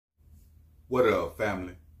What up,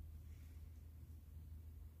 family?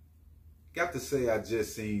 Got to say, I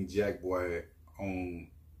just seen Jackboy on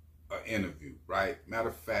an interview, right? Matter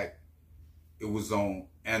of fact, it was on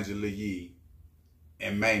Angela Yee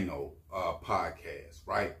and Mano podcast,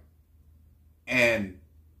 right? And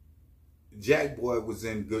Jackboy was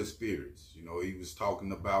in good spirits. You know, he was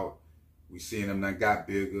talking about, we seen him that got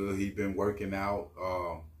bigger. He been working out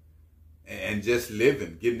and just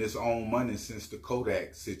living, getting his own money since the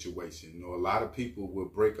Kodak situation. You know, a lot of people will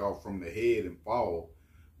break off from the head and fall,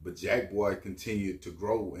 but Jackboy continued to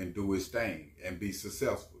grow and do his thing and be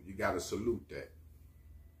successful. You got to salute that.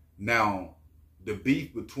 Now, the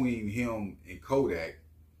beef between him and Kodak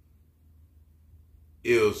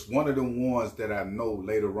is one of the ones that I know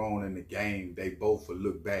later on in the game they both will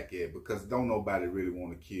look back at, because don't nobody really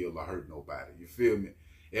want to kill or hurt nobody. You feel me?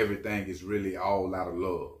 Everything is really all out of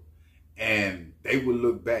love. And they will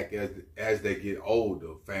look back as they get older,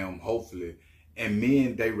 fam, hopefully, and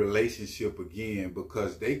mend their relationship again,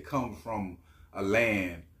 because they come from a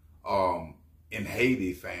land in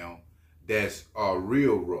Haiti, fam, that's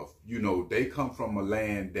real rough. You know, they come from a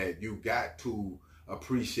land that you got to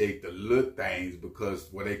appreciate the little things, because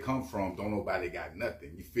where they come from, don't nobody got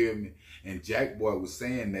nothing. You feel me? And Jackboy was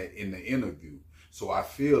saying that in the interview. So I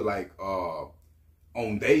feel like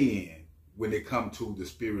on their end, when it come to the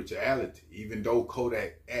spirituality, even though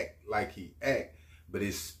Kodak act like he act, but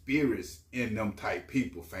his spirits in them type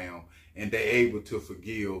people, fam, and they able to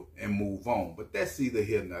forgive and move on. But that's either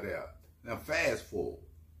here nor there. Now fast forward.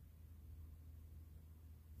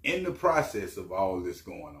 In the process of all this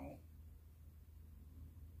going on,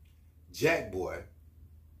 Jackboy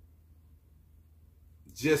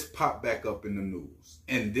just popped back up in the news.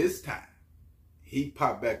 And this time, he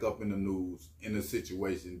popped back up in the news in a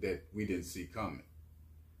situation that we didn't see coming.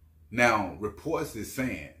 Now, reports is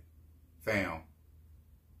saying, fam,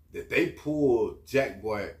 that they pulled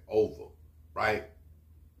Jackboy over, right?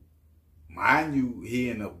 Mind you, he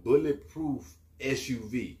in a bulletproof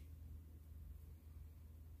SUV.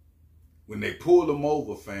 When they pulled him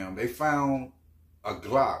over, fam, they found a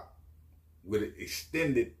Glock with an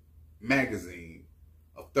extended magazine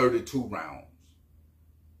of 32 rounds.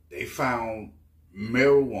 They found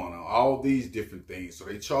marijuana, all these different things. So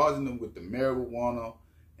they charging him with the marijuana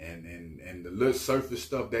and the little surface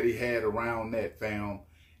stuff that he had around that, fam.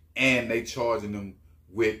 And they charging him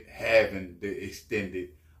with having the extended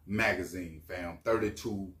magazine, fam,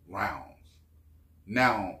 32 rounds.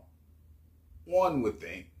 Now, one would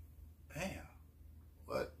think, damn,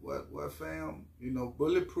 what, fam? You know,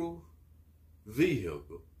 bulletproof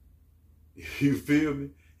vehicle. You feel me?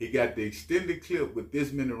 He got the extended clip with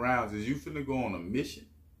this many rounds. Is you finna go on a mission?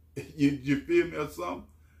 you feel me or something?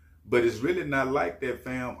 But it's really not like that,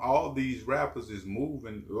 fam. All these rappers is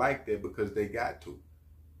moving like that because they got to.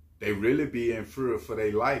 They really be in fear for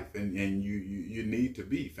their life, and you need to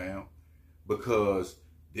be, fam. Because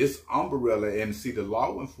this umbrella, and see the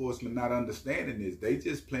law enforcement not understanding this, they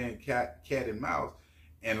just playing cat and mouse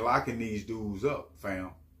and locking these dudes up,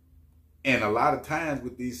 fam. And a lot of times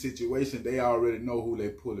with these situations, they already know who they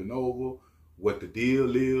pulling over, what the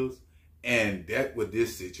deal is, and that with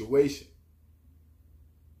this situation.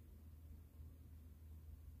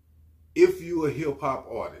 If you a hip hop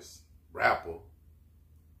artist, rapper,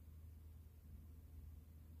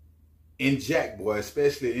 and Jackboy,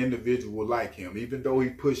 especially an individual like him, even though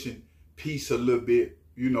he pushing peace a little bit,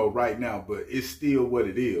 you know, right now, but it's still what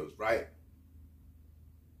it is, right?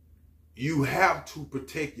 You have to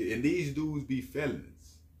protect it. And these dudes be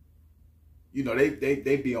felons. You know,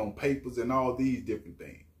 they be on papers and all these different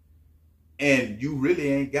things. And you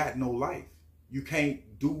really ain't got no life. You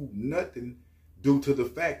can't do nothing due to the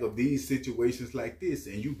fact of these situations like this.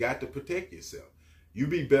 And you got to protect yourself. You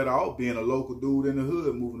be better off being a local dude in the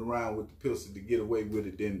hood moving around with the pistol to get away with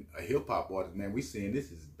it than a hip-hop artist. Man, we seeing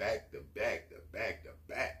this is back to back to back to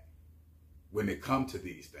back when it comes to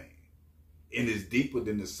these things. And it's deeper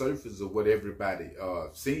than the surface of what everybody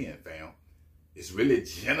seeing, fam. It's really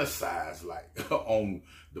genocide, like, on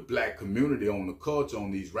the black community, on the culture,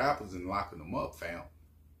 on these rappers, and locking them up, fam.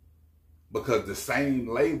 Because the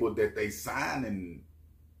same label that they signing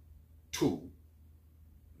to,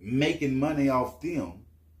 making money off them,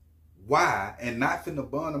 why? And not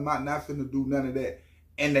finna burn them out, not finna do none of that.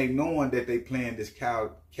 And they knowing that they playing this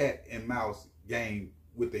cat and mouse game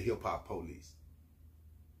with the hip-hop police.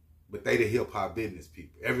 But they the hip-hop business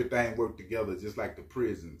people. Everything work together just like the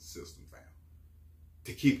prison system, fam,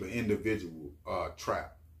 to keep an individual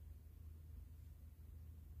trapped.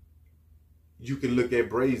 You can look at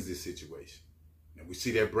Brazy's situation. And we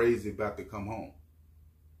see that Brazy about to come home.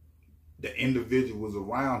 The individuals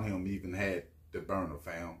around him even had the burner,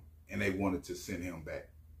 fam. and they wanted to send him back.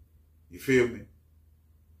 You feel me?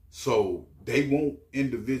 So they want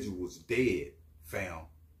individuals dead, fam,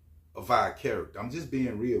 of our character. I'm just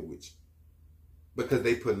being real with you. Because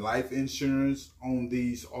they put life insurance on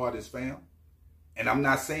these artists, fam. And I'm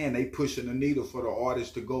not saying they pushing the needle for the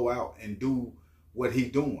artist to go out and do what he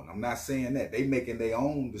doing. I'm not saying that. They making their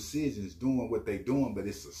own decisions, doing what they doing, but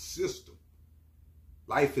it's a system.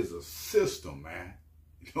 Life is a system, man.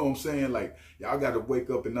 You know what I'm saying? Like, y'all got to wake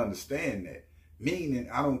up and understand that. Meaning,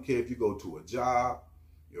 I don't care if you go to a job,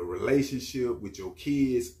 your relationship with your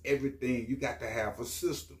kids, everything, you got to have a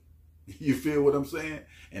system. You feel what I'm saying?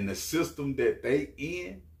 And the system that they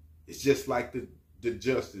in is just like the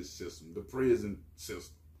justice system, the prison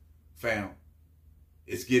system, fam.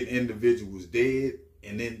 It's getting individuals dead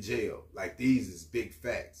and in jail. Like, these is big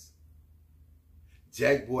facts.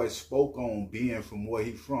 Jackboy spoke on being from where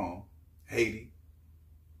he from, Haiti,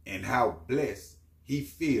 and how blessed he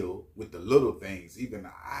feel with the little things, even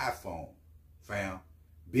the iPhone, fam,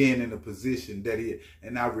 being in a position that he,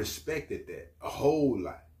 and I respected that a whole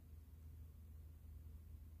lot.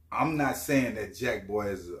 I'm not saying that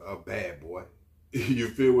Jackboy is a bad boy. You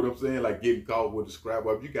feel what I'm saying? Like getting caught with a scrap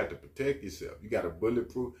up. You got to protect yourself. You got to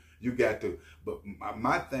bulletproof. You got to. But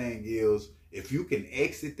my thing is, if you can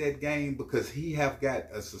exit that game, because he have got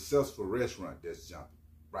a successful restaurant that's jumping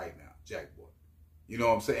right now, Jackboy. You know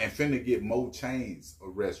what I'm saying? And finna get more chains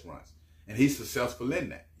of restaurants. And he's successful in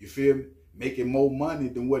that. You feel me? Making more money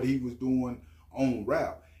than what he was doing on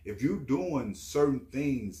rap. If you're doing certain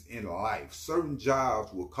things in life, certain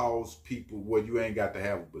jobs will cause people where you ain't got to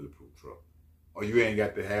have a bulletproof truck. Or you ain't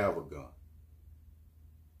got to have a gun.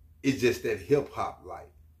 It's just that hip-hop life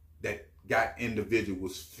that got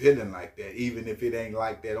individuals feeling like that, even if it ain't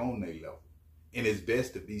like that on their level. And it's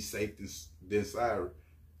best to be safe than sorry.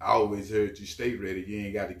 I always heard you stay ready, you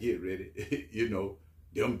ain't got to get ready. You know,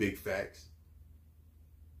 them big facts.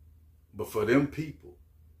 But for them people,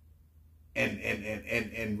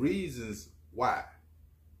 and reasons why,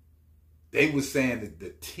 they were saying that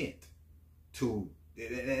the tent to,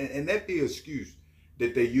 and that's the excuse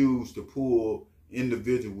that they use to pull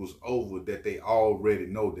individuals over that they already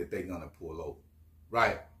know that they're gonna pull over,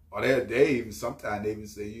 right? Or they even sometimes they even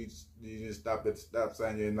say you just stop at the stop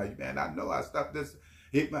sign. You're like, man, I know I stopped this,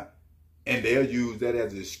 hit my, and they'll use that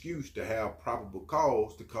as an excuse to have probable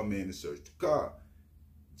cause to come in and search the car.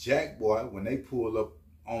 Jackboy, when they pull up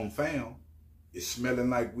on fam, it's smelling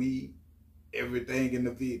like weed, everything in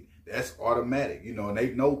the vehicle. That's automatic, you know, and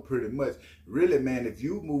they know pretty much. Really, man, if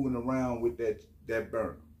you moving around with that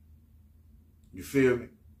burner, you feel me?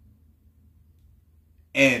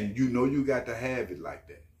 And you know you got to have it like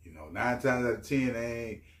that. You know, 9 times out of 10,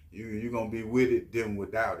 ain't you're gonna be with it than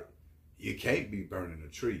without it. You can't be burning the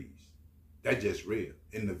trees. That's just real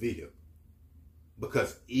in the vehicle.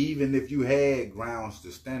 Because even if you had grounds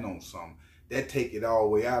to stand on something, that take it all the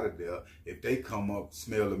way out of there. If they come up,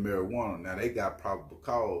 smell the marijuana, now they got probable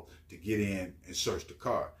cause to get in and search the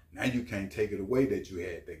car. Now you can't take it away that you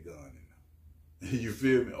had that gun in there. You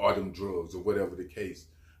feel me? Or them drugs or whatever the case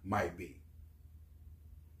might be.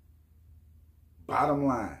 Bottom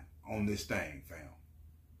line on this thing, fam.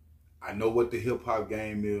 I know what the hip hop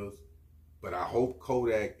game is, but I hope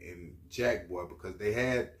Kodak and Jackboy, because they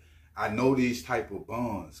had, I know these type of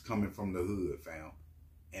bonds coming from the hood, fam.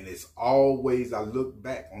 And it's always, I look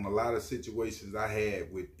back on a lot of situations I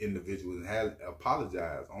had with individuals and had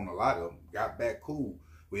apologized on a lot of them, got back cool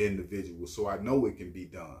with individuals. So I know it can be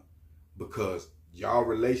done because y'all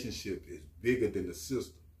relationship is bigger than the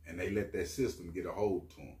system, and they let that system get a hold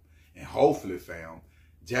to them. And hopefully, fam,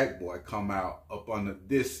 Jackboy come out up under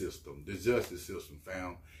this system, the justice system,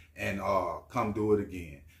 fam, and come do it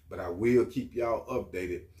again. But I will keep y'all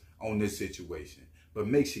updated on this situation. But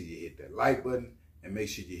make sure you hit that like button, and make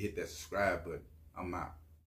sure you hit that subscribe button. I'm out.